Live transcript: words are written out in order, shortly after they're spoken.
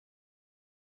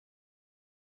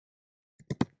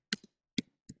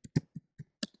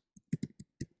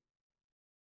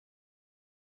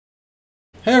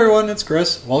Hey everyone, it's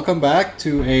Chris. Welcome back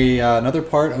to another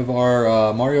part of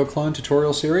our Mario clone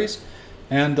tutorial series.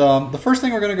 And the first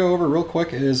thing we're going to go over real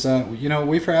quick is,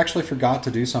 we actually forgot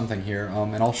to do something here,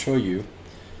 and I'll show you.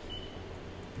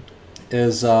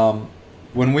 Is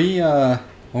when we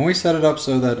set it up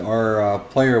so that our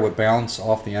player would bounce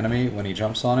off the enemy when he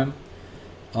jumps on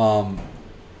him,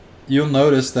 you'll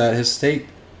notice that his state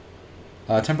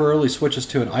temporarily switches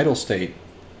to an idle state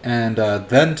and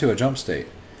then to a jump state.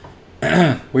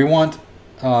 we want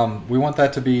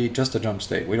that to be just a jump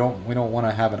state. We don't want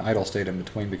to have an idle state in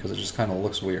between because it just kind of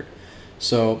looks weird.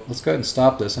 So let's go ahead and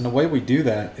stop this. And the way we do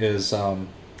that is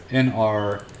in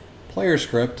our player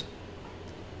script,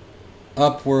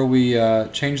 up where we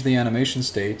change the animation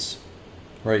states,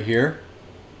 right here.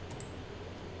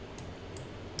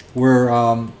 We're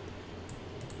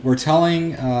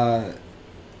telling the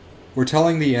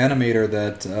animator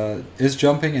that is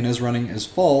jumping and is running is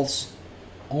false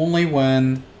only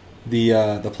when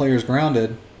the player's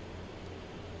grounded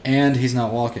and he's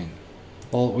not walking.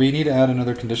 Well, we need to add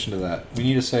another condition to that. We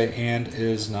need to say and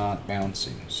is not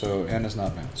bouncing. So and is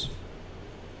not bounce.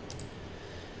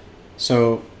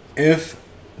 So if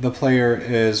the player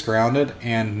is grounded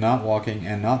and not walking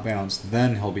and not bounced,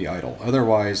 then he'll be idle.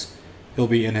 Otherwise, he'll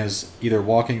be in his either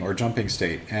walking or jumping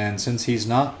state. And since he's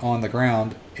not on the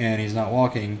ground and he's not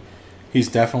walking, he's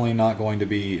definitely not going to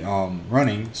be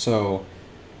running. So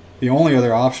the only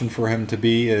other option for him to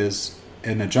be is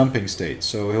in a jumping state.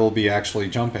 So he'll be actually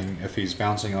jumping if he's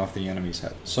bouncing off the enemy's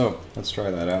head. So let's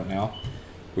try that out now.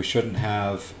 We shouldn't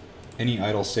have any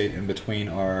idle state in between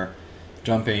our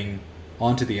jumping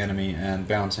onto the enemy and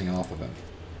bouncing off of him.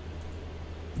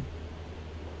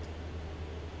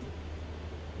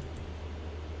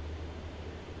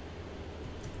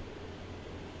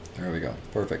 There we go.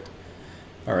 Perfect.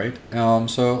 All right.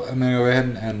 So I'm going to go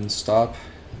ahead and stop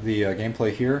the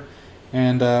gameplay here,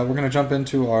 and we're going to jump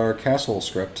into our castle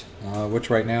script, which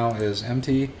right now is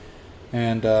empty,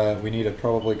 and we need to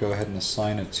probably go ahead and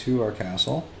assign it to our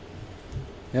castle.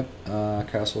 Yep,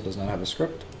 castle does not have a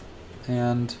script,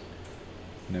 and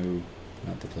no,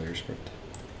 not the player script.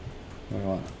 We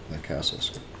want the castle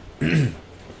script.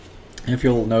 If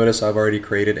you'll notice, I've already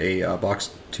created a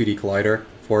box 2D collider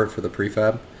for it for the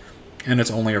prefab, and it's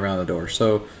only around the door.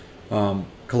 So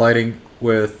colliding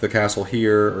with the castle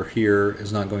here or here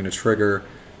is not going to trigger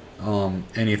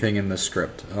anything in this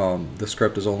script. The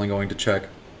script is only going to check,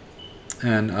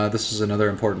 and this is another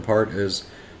important part, is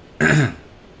the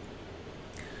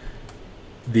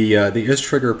is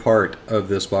trigger part of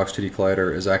this box 2D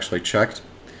collider is actually checked.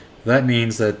 That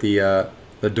means that the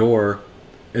door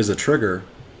is a trigger,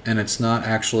 and it's not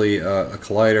actually a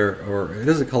collider, or it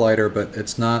is a collider, but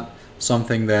it's not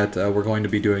something that we're going to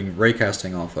be doing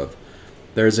raycasting off of.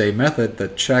 There's a method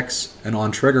that checks an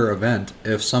on-trigger event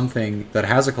if something that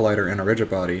has a collider and a rigid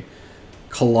body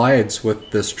collides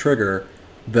with this trigger.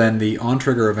 Then the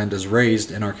on-trigger event is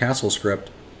raised in our castle script,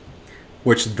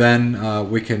 which then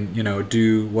we can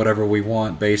do whatever we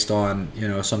want based on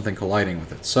something colliding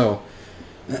with it. So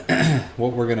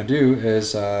what we're going to do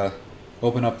is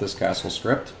open up this castle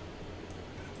script.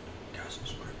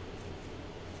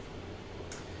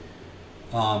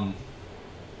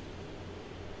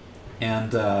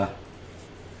 And we're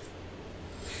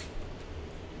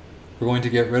going to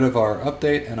get rid of our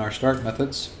update and our start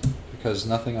methods because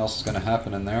nothing else is going to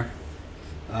happen in there.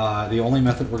 The only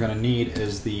method we're going to need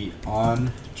is the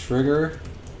on trigger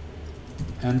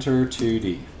enter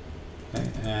 2D.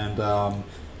 Okay? And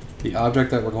the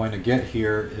object that we're going to get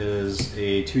here is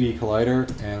a 2D collider,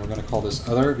 and we're going to call this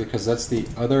other because that's the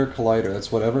other collider.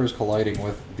 That's whatever is colliding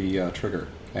with the trigger.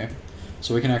 Okay,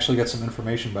 so we can actually get some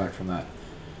information back from that.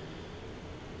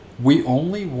 We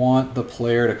only want the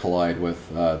player to collide with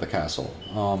the castle.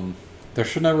 There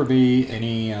should never be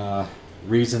any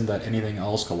reason that anything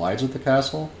else collides with the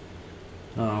castle.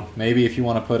 I don't know, maybe if you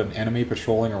want to put an enemy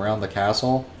patrolling around the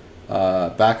castle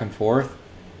back and forth,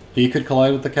 he could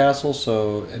collide with the castle,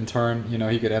 so in turn,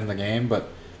 he could end the game, but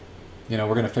we're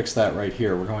going to fix that right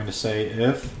here. We're going to say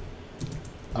if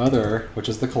other, which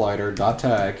is the collider,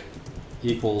 .tag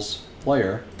equals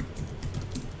player.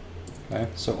 Okay,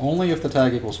 so only if the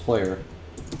tag equals player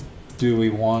do we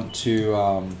want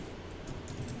to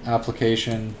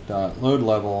application.load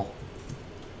level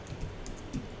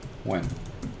when.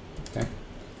 Okay,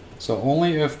 so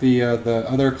only if the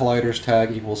other collider's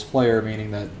tag equals player,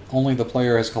 meaning that only the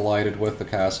player has collided with the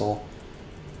castle,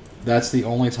 that's the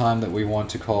only time that we want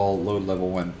to call load level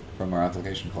when from our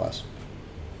application class.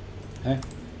 Okay,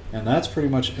 and that's pretty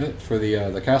much it for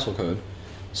the castle code.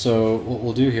 So what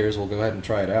we'll do here is we'll go ahead and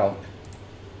try it out.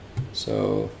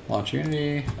 So launch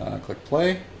Unity, click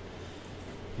play,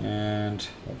 And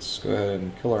let's go ahead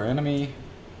and kill our enemy.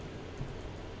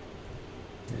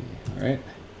 Alright.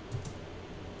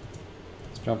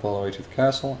 Let's jump all the way to the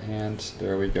castle, and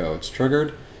there we go. It's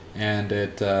triggered, and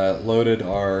it loaded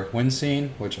our win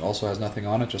scene, which also has nothing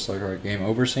on it, just like our game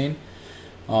over scene.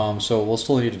 So we'll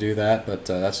still need to do that, but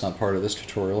that's not part of this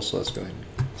tutorial, so let's go ahead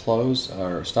and close,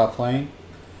 or stop playing.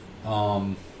 You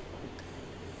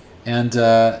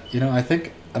know, I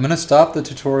think I'm going to stop the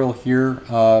tutorial here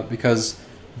because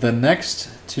the next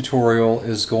tutorial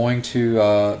is going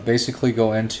to basically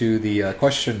go into the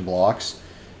question blocks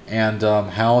and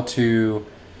how to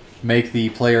make the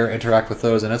player interact with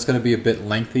those, and it's going to be a bit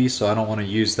lengthy, so I don't want to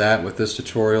use that with this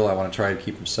tutorial. I want to try to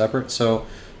keep them separate. So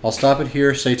I'll stop it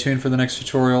here, stay tuned for the next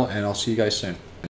tutorial, and I'll see you guys soon.